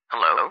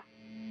Hello?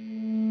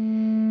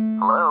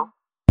 Hello?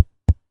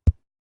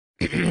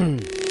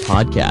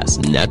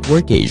 Podcast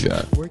Network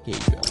Asia.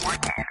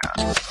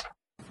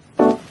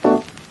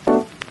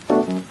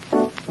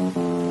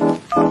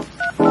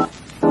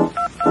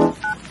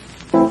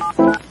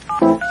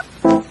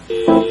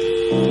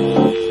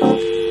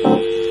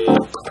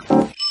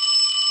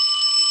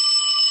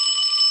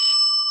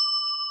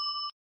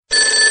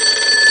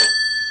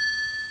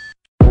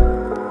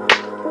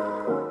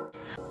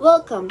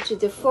 Welcome to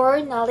the For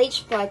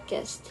Knowledge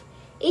Podcast,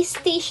 a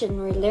station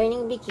where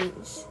learning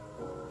begins.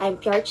 I'm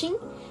Pyarching,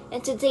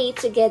 and today,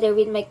 together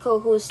with my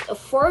co-host of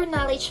For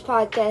Knowledge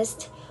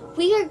Podcast,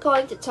 we are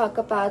going to talk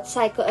about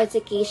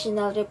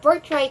psychoeducational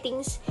report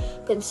writings,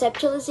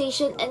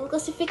 conceptualization, and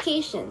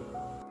classification.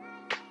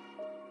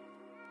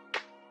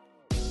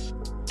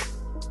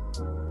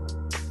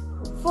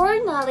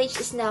 For Knowledge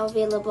is now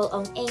available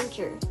on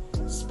Anchor,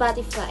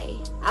 Spotify,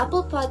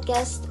 Apple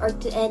Podcast, or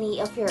to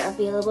any of your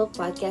available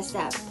podcast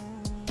app.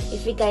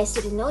 If you guys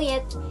didn't know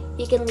yet,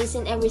 you can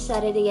listen every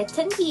Saturday at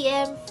 10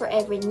 p.m. for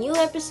every new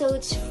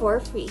episodes for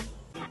free.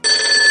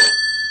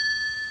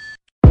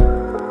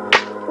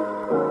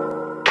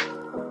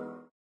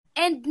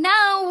 And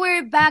now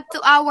we're back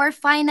to our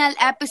final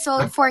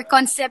episode for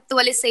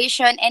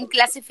Conceptualization and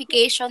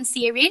Classification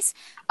series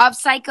of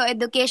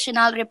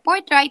Psychoeducational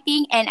Report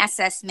Writing and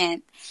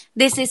Assessment.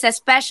 This is a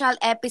special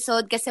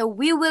episode kasi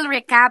we will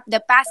recap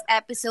the past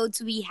episodes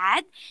we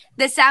had,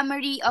 the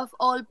summary of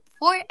all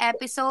 4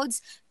 episodes,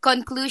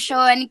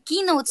 conclusion,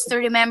 keynotes to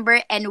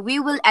remember, and we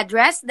will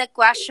address the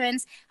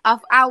questions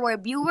of our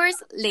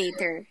viewers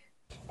later.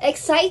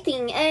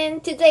 Exciting!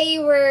 And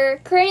today we're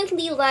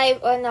currently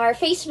live on our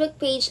Facebook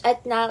page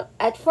at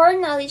For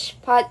Knowledge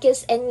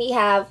Podcast, and we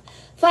have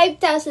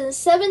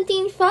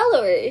 5,017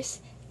 followers.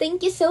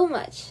 Thank you so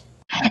much.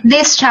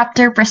 This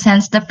chapter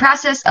presents the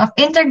process of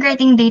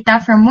integrating data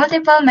from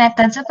multiple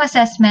methods of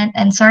assessment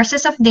and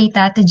sources of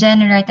data to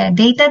generate a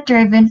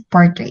data-driven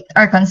portrait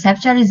or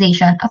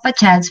conceptualization of a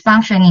child's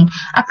functioning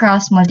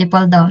across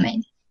multiple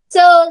domains.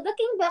 So,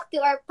 looking back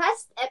to our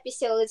past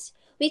episodes,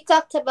 we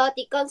talked about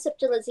the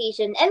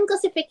conceptualization and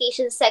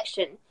classification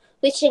section,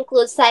 which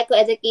includes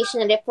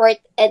psychoeducational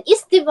report and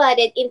is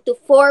divided into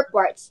 4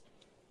 parts,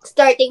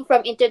 starting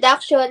from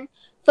introduction,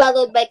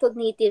 followed by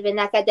cognitive and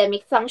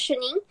academic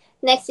functioning.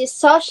 Next is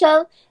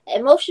social,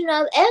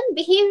 emotional, and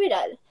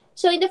behavioral.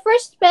 So in the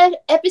first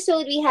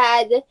episode, we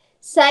had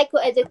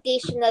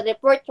psychoeducational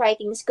report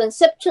writings,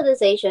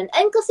 conceptualization,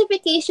 and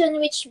classification,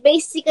 which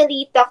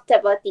basically talked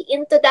about the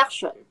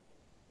introduction.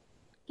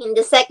 In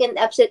the second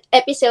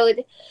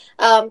episode,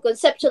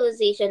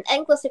 conceptualization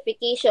and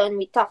classification,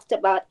 we talked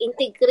about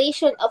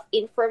integration of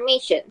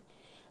information.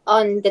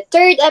 On the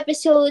third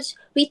episode,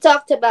 we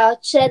talked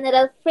about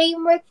general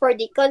framework for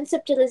the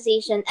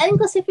conceptualization and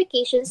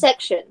classification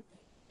section.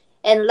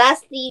 And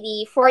lastly,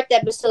 the fourth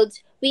episode,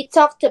 we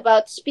talked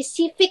about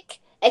specific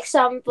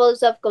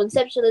examples of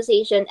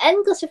conceptualization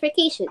and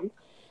classification.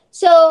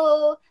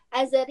 So,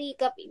 as a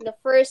recap, in the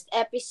first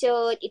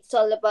episode, it's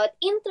all about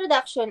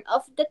introduction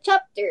of the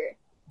chapter.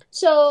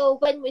 So,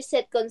 when we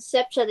said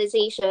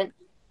conceptualization,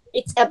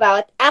 it's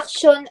about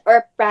action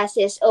or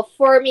process of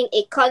forming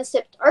a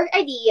concept or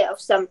idea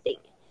of something.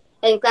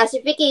 And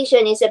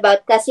classification is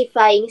about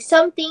classifying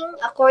something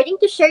according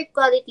to shared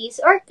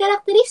qualities or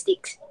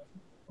characteristics.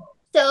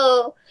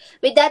 So,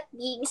 with that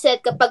being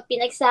said, kapag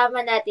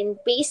pinagsama natin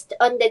based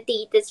on the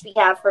data we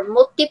have from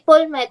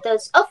multiple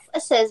methods of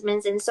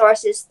assessments and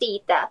sources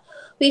data,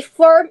 we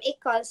form a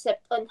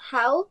concept on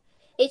how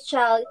a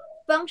child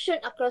function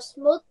across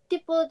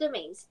multiple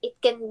domains. It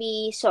can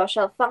be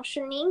social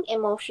functioning,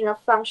 emotional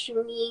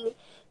functioning,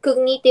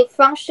 cognitive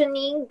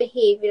functioning,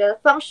 behavioral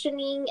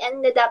functioning,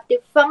 and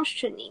adaptive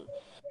functioning.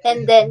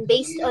 And then,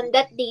 based on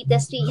that data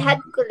we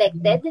had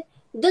collected,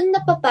 dun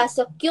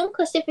napapasok yung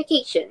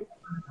classification.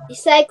 The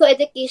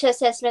psychoeducation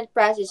assessment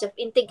process of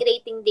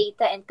integrating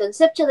data and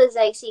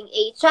conceptualizing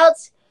a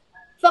child's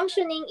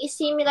functioning is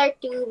similar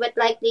to but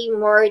likely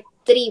more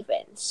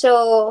driven.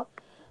 So,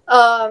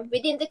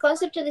 within the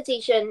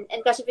conceptualization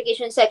and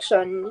classification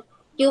section,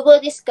 you will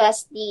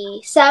discuss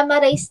the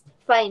summarized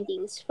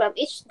findings from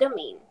each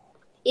domain.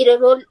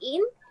 I-roll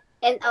in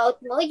and out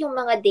mo yung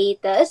mga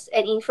datas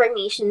and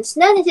informations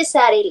na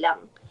necessary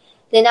lang.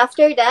 Then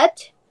after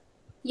that,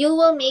 you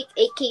will make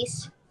a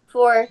case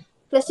for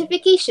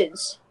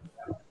classifications.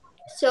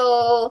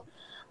 So,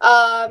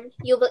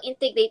 you will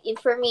integrate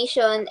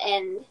information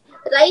and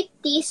write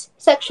this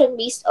section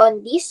based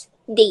on these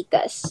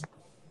datas.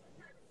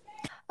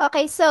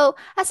 Okay, so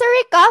as a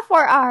recap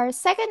for our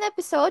second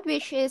episode,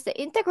 which is the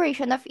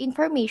integration of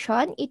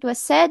information, it was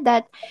said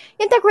that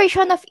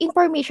integration of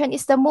information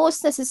is the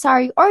most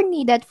necessary or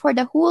needed for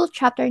the whole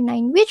chapter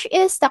 9, which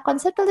is the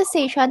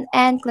conceptualization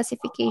and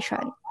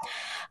classification.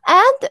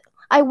 And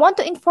I want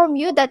to inform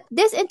you that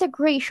this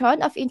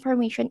integration of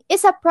information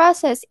is a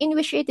process in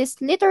which it is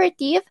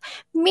iterative,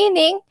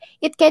 meaning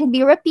it can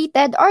be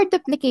repeated or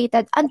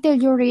duplicated until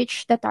you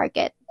reach the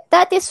target.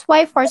 That is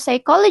why for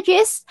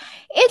psychologists,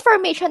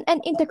 information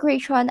and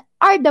integration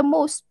are the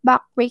most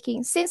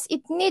backbreaking since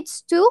it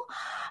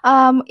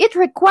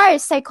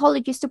requires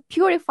psychologists to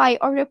purify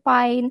or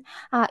refine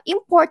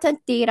important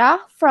data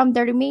from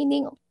the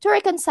remaining to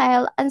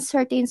reconcile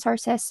uncertain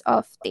sources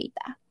of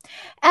data.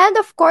 And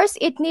of course,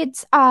 it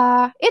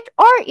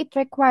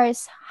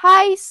requires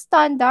higher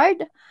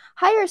standard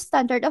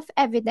of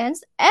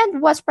evidence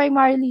and was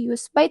primarily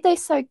used by the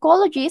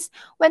psychologists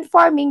when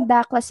forming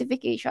the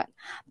classification.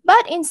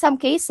 But in some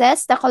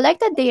cases, the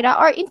collected data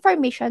or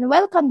information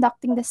while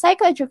conducting the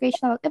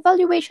psychoeducational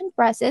evaluation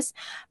process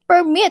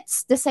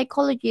permits the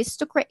psychologist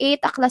to create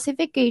a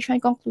classification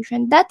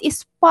conclusion that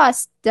is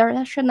past the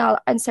rational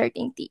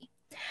uncertainty.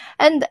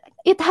 And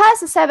it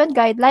has 7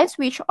 guidelines,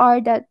 which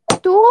are the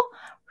two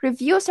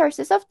review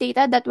sources of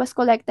data that was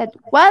collected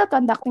while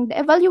conducting the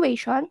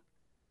evaluation,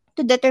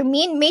 to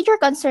determine major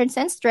concerns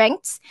and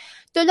strengths,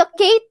 to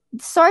locate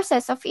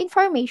sources of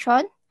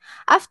information.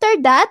 After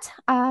that,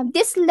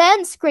 this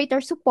lends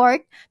greater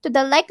support to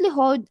the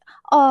likelihood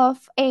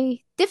of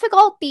a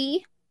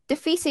difficulty,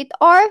 deficit,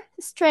 or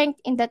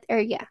strength in that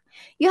area.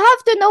 You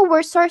have to know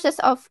where sources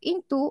of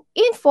info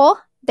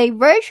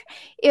diverge.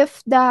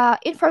 If the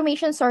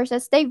information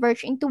sources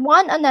diverge into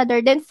one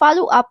another, then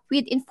follow up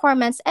with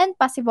informants and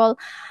possible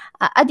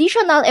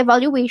additional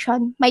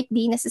evaluation might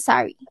be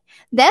necessary.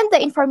 Then,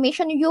 the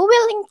information you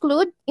will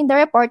include in the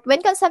report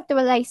when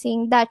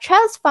conceptualizing the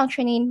child's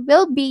functioning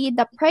will be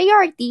the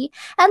priority.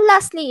 And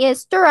lastly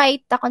is to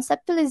write the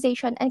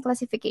conceptualization and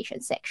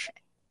classification section.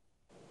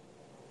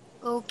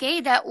 Okay,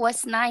 that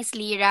was nice,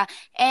 Lyra.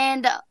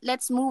 And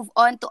let's move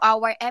on to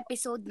our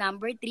episode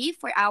number 3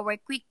 for our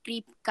quick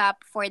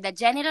recap for the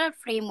general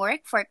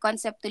framework for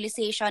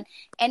conceptualization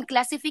and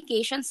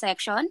classification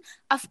section.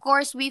 Of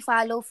course, we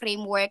follow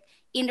framework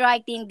in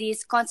writing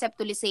this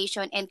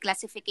conceptualization and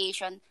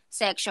classification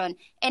section.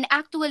 And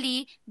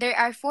actually, there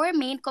are 4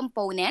 main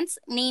components,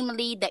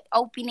 namely the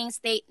opening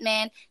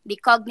statement, the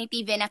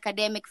cognitive and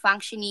academic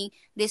functioning,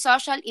 the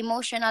social,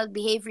 emotional,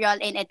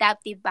 behavioral, and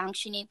adaptive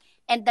functioning,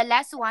 and the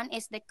last one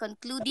is the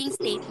concluding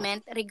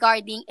statement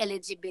regarding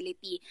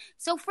eligibility.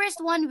 So first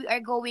one, we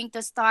are going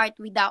to start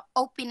with the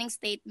opening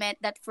statement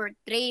that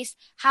portrays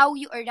how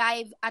you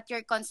arrive at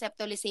your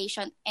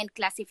conceptualization and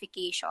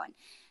classification.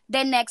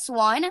 The next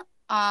one,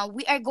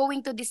 we are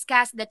going to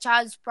discuss the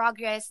child's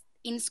progress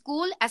in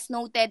school as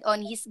noted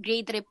on his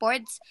grade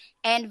reports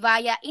and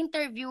via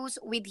interviews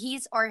with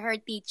his or her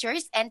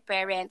teachers and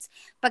parents.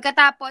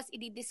 Pagkatapos,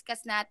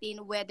 i-discuss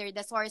natin whether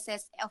the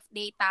sources of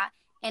data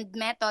and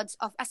methods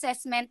of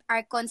assessment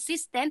are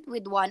consistent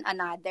with one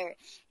another.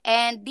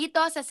 And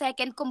dito sa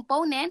second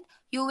component,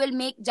 you will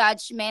make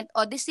judgment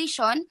or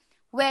decision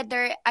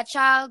whether a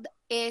child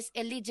is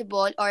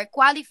eligible or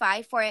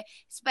qualify for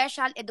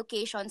special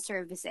education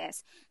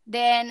services.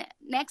 Then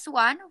next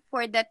one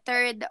for the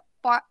third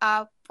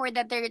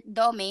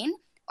domain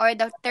or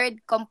the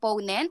third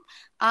component,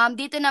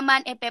 dito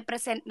naman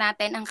ipe-present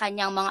natin ang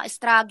kanyang mga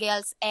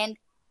struggles, and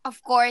of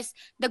course,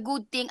 the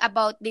good thing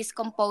about this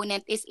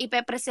component is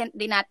ipe-present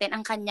din natin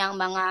ang kanyang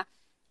mga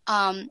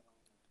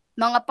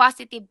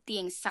positive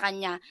things sa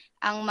kanya.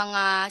 Ang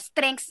mga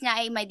strengths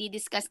niya ay may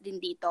didiscuss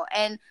din dito.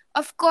 And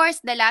of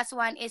course, the last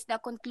one is the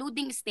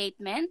concluding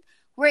statement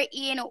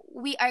wherein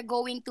we are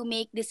going to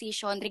make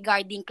decision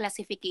regarding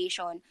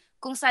classification.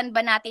 Kung saan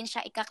ba natin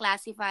siya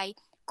ika-classify,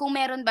 kung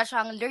meron ba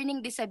siyang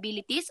learning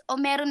disabilities o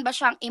meron ba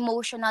siyang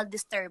emotional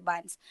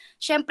disturbance.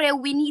 Siyempre,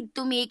 we need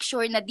to make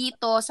sure na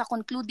dito sa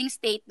concluding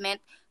statement,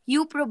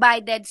 you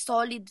provided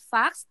solid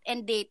facts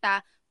and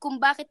data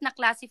kung bakit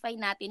na-classify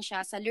natin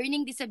siya sa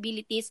learning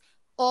disabilities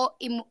o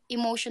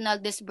emotional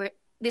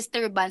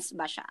disturbance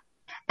ba siya.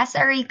 As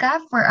a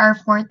recap for our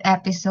 4th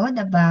episode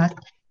about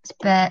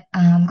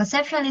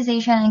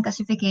conceptualization and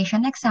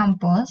classification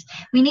examples,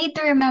 we need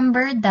to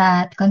remember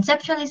that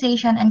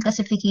conceptualization and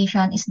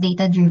classification is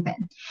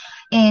data-driven.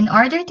 In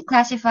order to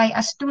classify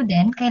a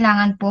student,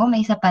 kailangan po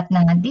may sapat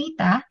na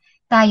data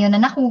tayo na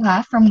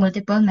nakuha from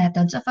multiple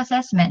methods of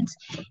assessments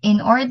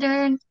in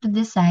order to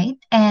decide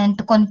and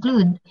to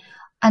conclude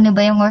ano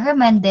ba yung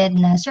recommended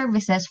na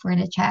services for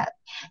the child.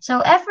 So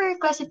every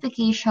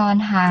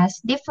classification has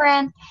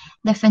different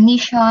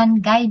definition,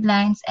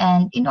 guidelines,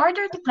 and in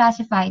order to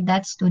classify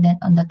that student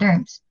on the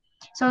terms.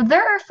 So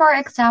there are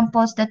 4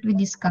 examples that we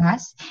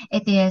discuss.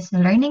 It is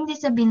learning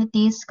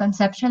disabilities,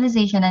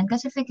 conceptualization and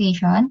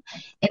classification,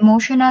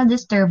 emotional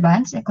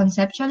disturbance,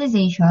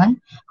 conceptualization,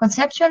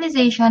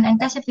 conceptualization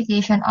and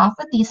classification of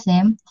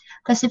autism,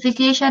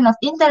 classification of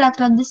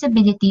intellectual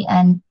disability,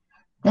 and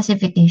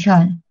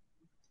classification.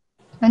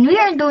 When we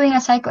are doing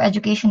a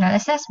psychoeducational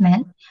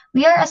assessment,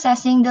 we are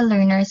assessing the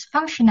learner's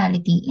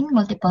functionality in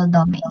multiple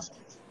domains.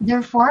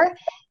 Therefore,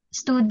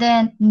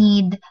 students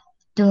need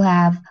to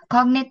have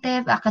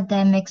cognitive,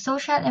 academic,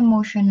 social,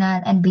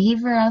 emotional, and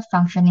behavioral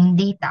functioning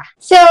data.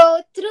 So,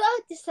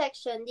 throughout this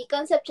section, the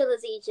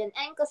conceptualization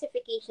and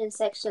classification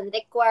section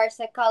requires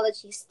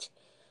psychologists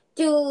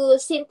to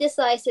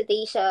synthesize the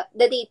data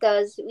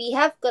we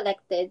have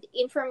collected,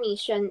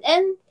 information,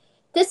 and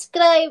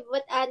describe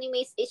what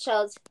animates a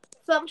child's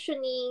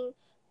functioning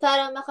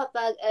para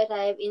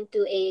makapag-arrive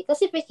into a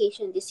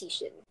classification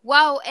decision.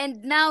 Wow,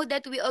 and now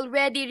that we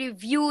already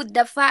reviewed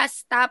the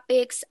fast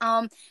topics,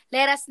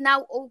 let us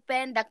now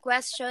open the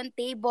question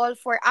table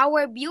for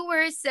our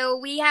viewers. So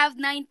we have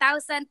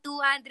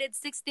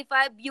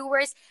 9,265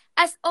 viewers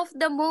as of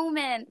the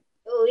moment.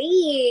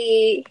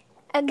 Uy!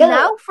 And Go!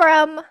 now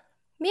from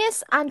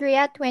Miss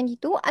Andrea 22,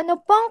 ano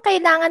pong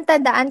kailangan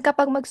tandaan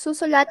kapag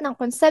magsusulat ng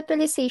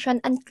conceptualization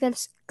and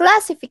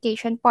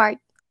classification part?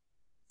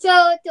 So,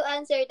 to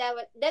answer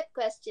that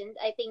question,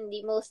 I think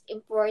the most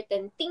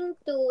important thing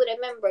to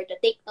remember, to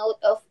take note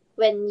of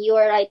when you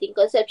are writing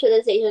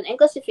conceptualization and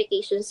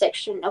classification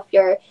section of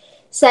your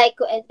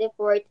psycho-ed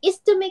report is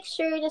to make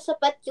sure na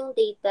sapat yung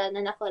data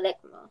na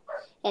nakolect mo.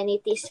 And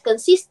it is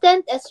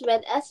consistent as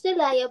well as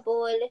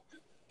reliable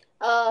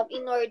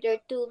in order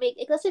to make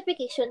a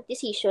classification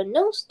decision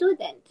ng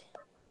student.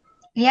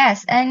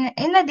 Yes, and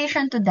in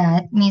addition to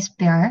that, Miss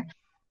Pierre,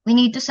 we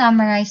need to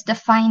summarize the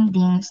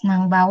findings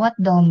ng bawat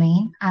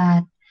domain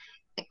at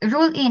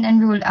rule in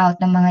and rule out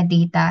ng mga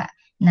data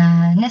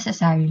na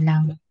necessary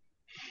lang.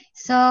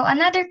 So,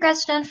 another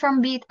question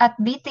from at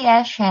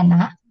BTS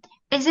Shena,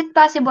 is it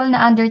possible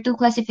na under two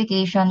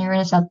classification yung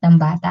result ng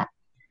bata?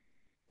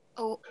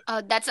 Oh,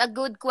 that's a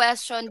good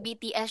question,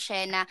 BTS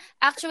Shena.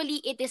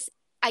 Actually, it is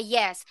a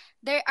yes.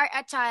 There are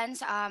a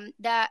chance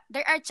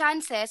there are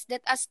chances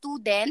that a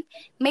student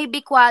may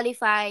be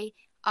qualified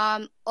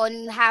on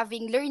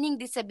having learning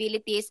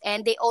disabilities,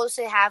 and they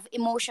also have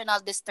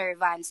emotional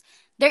disturbance.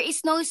 There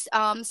is no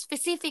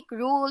specific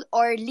rule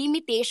or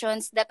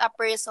limitations that a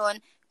person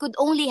could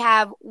only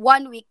have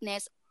one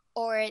weakness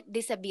or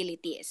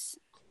disabilities.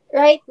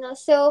 Right now,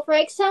 so for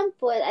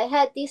example, I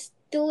had this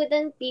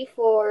student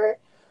before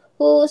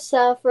who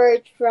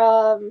suffered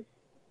from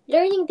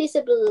learning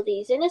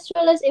disabilities and as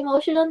well as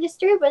emotional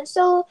disturbance.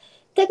 So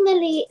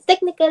technically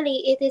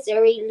it is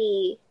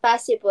really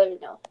possible,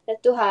 no,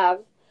 that to have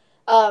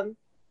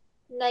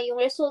na yung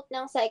result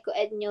ng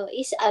psycho-ed nyo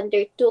is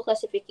under two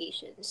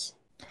classifications.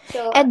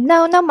 So, And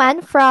now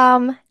naman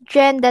from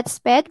Jen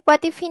Datsped,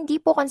 what if hindi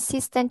po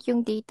consistent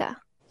yung data?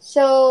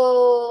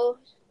 So,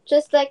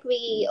 just like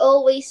we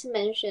always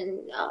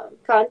mention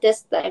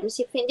contest times,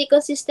 if hindi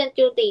consistent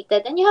yung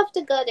data, then you have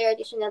to gather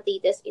additional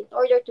data in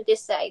order to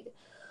decide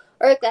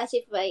or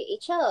classify a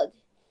child.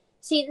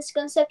 Since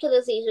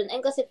conceptualization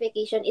and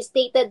classification is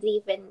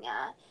data-driven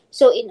nga,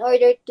 so in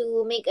order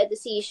to make a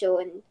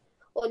decision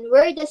on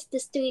where does the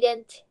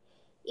student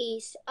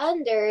is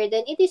under,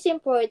 then it is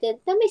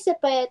important na may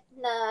sapat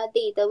na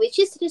data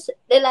which is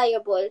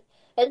reliable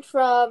and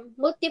from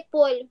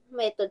multiple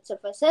methods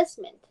of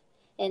assessment.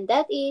 And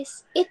that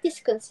is, it is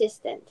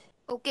consistent.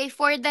 Okay,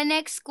 for the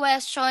next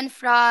question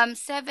from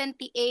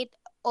 78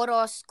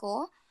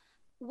 Orozco,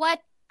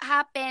 what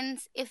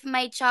happens if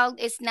my child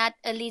is not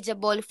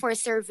eligible for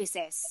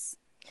services?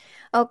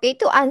 Okay,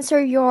 to answer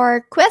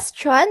your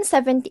question,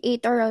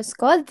 78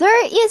 Orozco,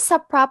 there is a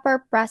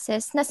proper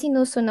process na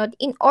sinusunod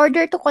in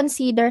order to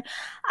consider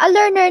a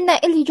learner na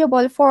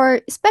eligible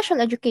for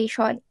special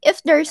education.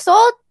 If the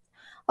result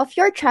of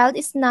your child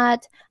is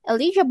not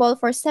eligible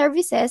for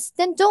services,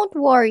 then don't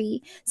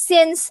worry,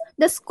 since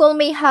the school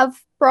may have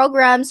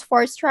programs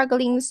for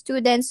struggling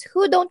students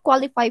who don't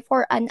qualify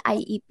for an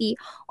IEP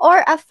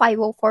or a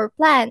 504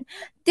 plan.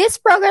 These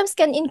programs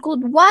can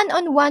include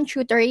one-on-one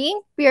tutoring,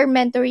 peer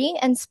mentoring,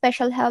 and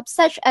special help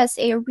such as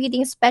a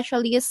reading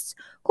specialist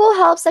who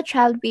helps a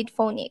child with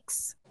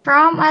phonics.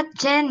 From at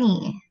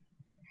Jenny,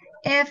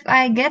 if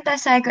I get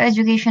a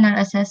psychoeducational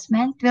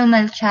assessment, will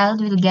my child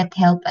will get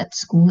help at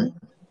school?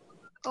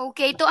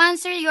 Okay, to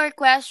answer your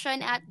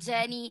question at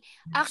Jenny,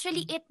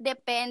 actually it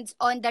depends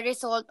on the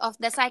result of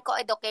the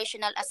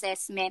psychoeducational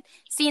assessment,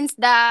 since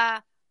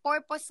the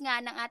purpose nga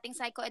ng ating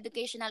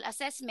psychoeducational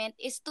assessment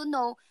is to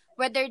know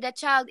whether the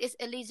child is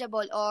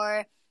eligible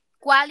or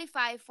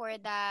qualify for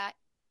the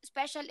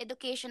special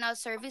educational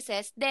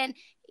services. Then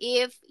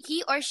if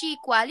he or she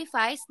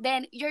qualifies,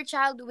 then your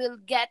child will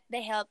get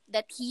the help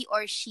that he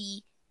or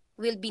she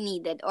will be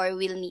needed or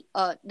will need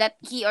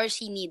that he or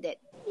she needed.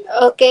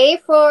 Okay,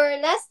 for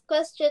last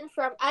question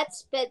from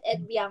Atsped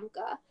and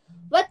Bianca,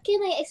 what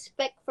can I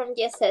expect from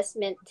the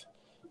assessment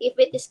if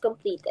it is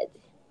completed?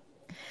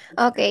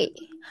 Okay.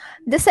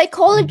 The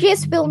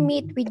psychologist will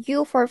meet with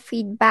you for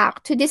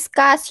feedback to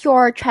discuss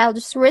your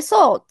child's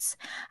results.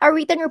 A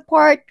written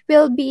report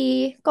will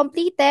be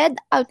completed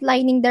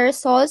outlining the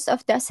results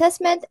of the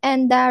assessment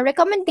and the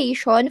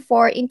recommendation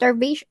for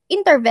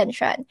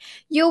intervention.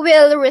 You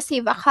will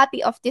receive a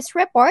copy of this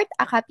report.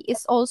 A copy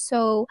is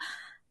also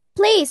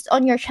placed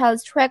on your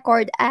child's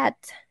record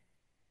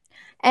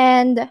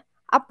and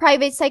a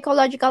private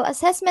psychological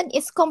assessment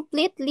is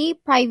completely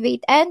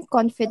private and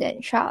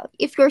confidential.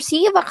 If you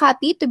receive a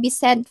copy to be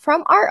sent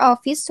from our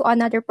office to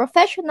another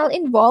professional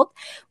involved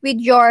with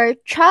your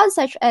child,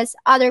 such as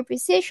other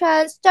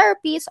physicians,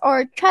 therapists,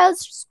 or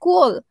child's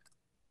school,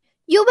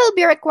 you will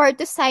be required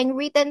to sign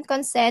written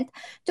consent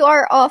to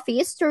our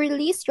office to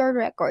release your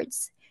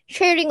records.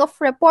 Sharing of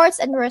reports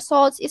and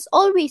results is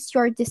always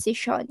your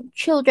decision.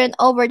 Children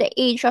over the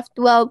age of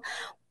 12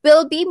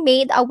 will be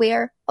made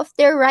aware of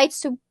their rights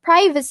to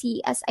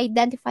privacy as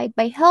identified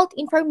by Health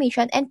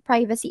Information and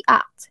Privacy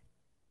Act.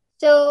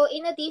 So,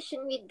 in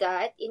addition with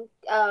that,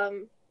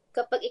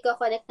 kapag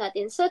i-connect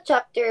natin sa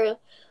chapter,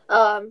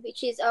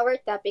 which is our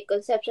topic,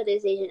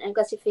 conceptualization and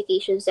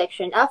classification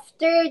section,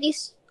 after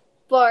this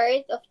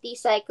part of the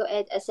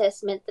psychoed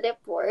assessment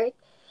report,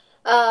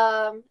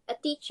 a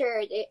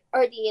teacher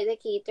or the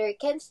educator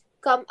can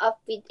come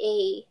up with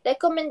a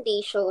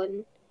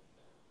recommendation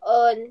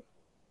on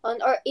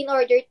or in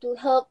order to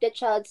help the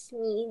child's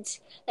needs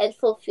and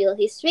fulfill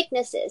his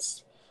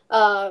weaknesses,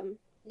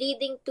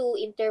 leading to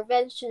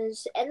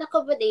interventions and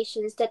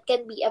accommodations that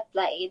can be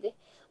applied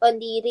on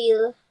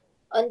the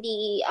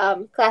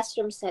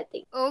classroom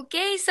setting.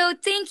 Okay, so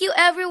thank you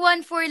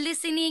everyone for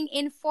listening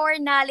in For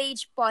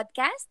Knowledge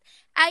podcast.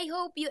 I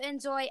hope you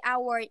enjoy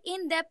our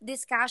in-depth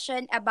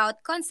discussion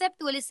about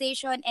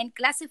conceptualization and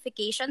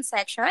classification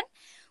section.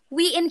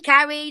 We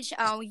encourage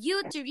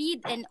you to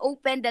read and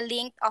open the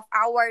link of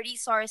our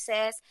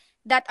resources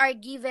that are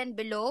given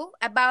below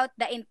about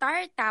the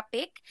entire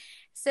topic.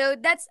 So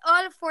that's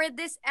all for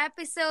this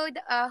episode.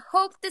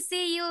 Hope to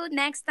see you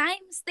next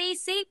time. Stay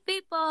safe,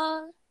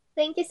 people.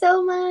 Thank you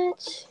so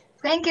much.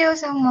 Thank you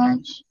so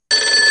much.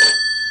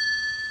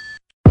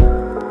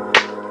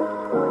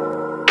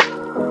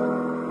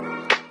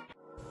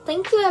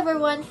 Thank you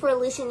everyone for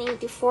listening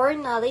to For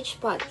Knowledge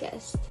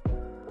Podcast.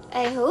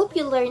 I hope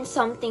you learned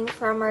something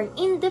from our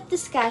in-depth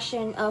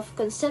discussion of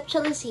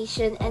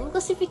conceptualization and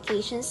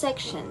classification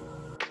section.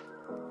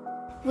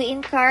 We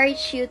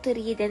encourage you to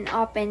read and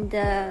open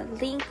the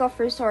link of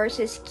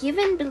resources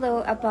given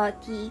below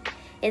about the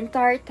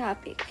entire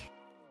topic.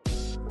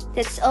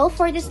 That's all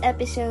for this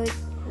episode.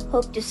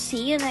 Hope to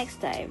see you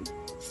next time.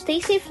 Stay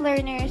safe,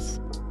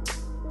 learners.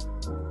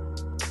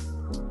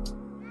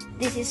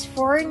 This is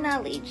For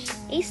Knowledge,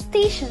 a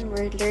station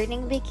where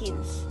learning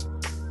begins.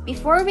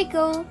 Before we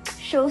go,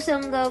 show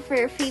some love for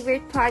your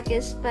favorite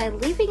podcast by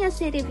leaving us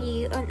a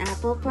review on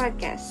Apple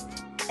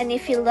Podcast. And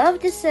if you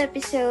love this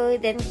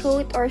episode, then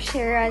quote or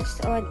share us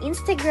on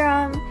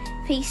Instagram,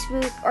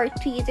 Facebook, or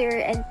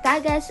Twitter and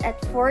tag us at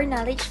For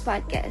Knowledge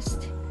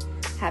Podcast.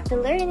 Happy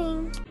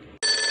learning!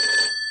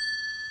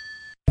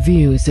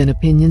 Views and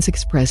opinions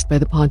expressed by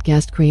the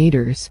podcast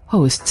creators,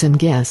 hosts, and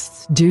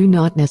guests do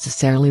not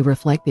necessarily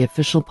reflect the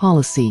official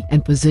policy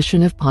and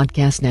position of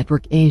Podcast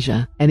Network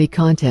Asia. Any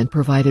content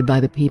provided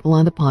by the people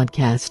on the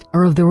podcast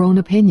are of their own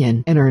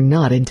opinion and are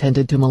not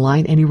intended to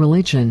malign any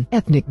religion,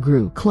 ethnic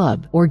group,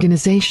 club,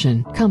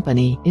 organization,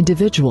 company,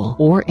 individual,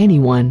 or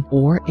anyone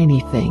or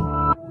anything.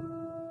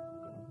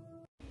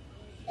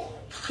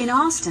 In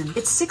Austin,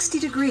 it's 60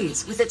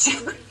 degrees with a...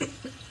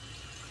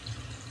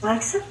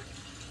 Alexa?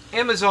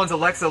 Amazon's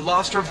Alexa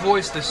lost her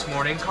voice this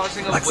morning,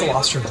 causing a Alexa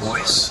lost her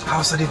voice? How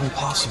is that even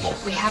possible?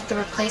 We have the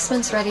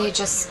replacements ready.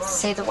 Just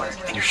say the word.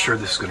 You're sure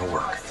this is going to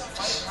work?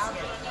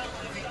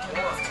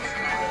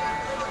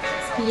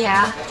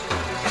 Yeah.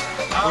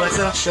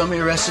 Alexa, show me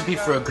a recipe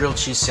for a grilled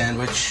cheese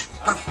sandwich.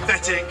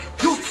 Pathetic.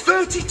 You're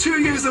 32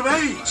 years of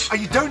age,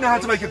 and you don't know how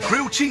to make a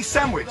grilled cheese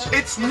sandwich.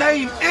 Its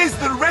name is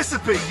the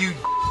recipe, you...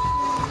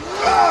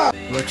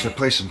 Alexa,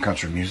 play some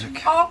country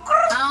music. I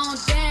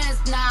don't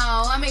dance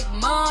now, I make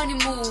money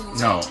move.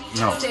 No,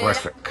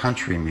 Alexa,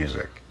 country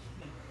music.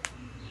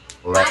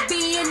 I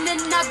be in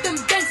and out them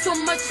banks so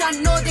much I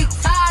know they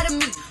tired of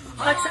me.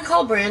 Alexa,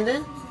 call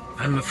Brandon.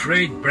 I'm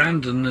afraid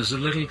Brandon is a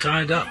little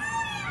tied up.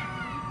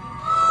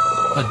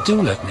 But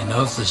do let me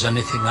know if there's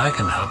anything I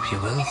can help you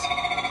with.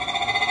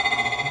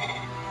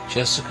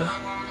 Jessica?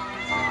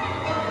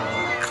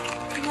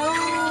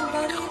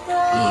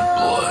 Good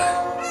boy.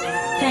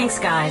 Thanks,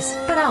 guys,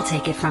 but I'll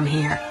take it from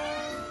here.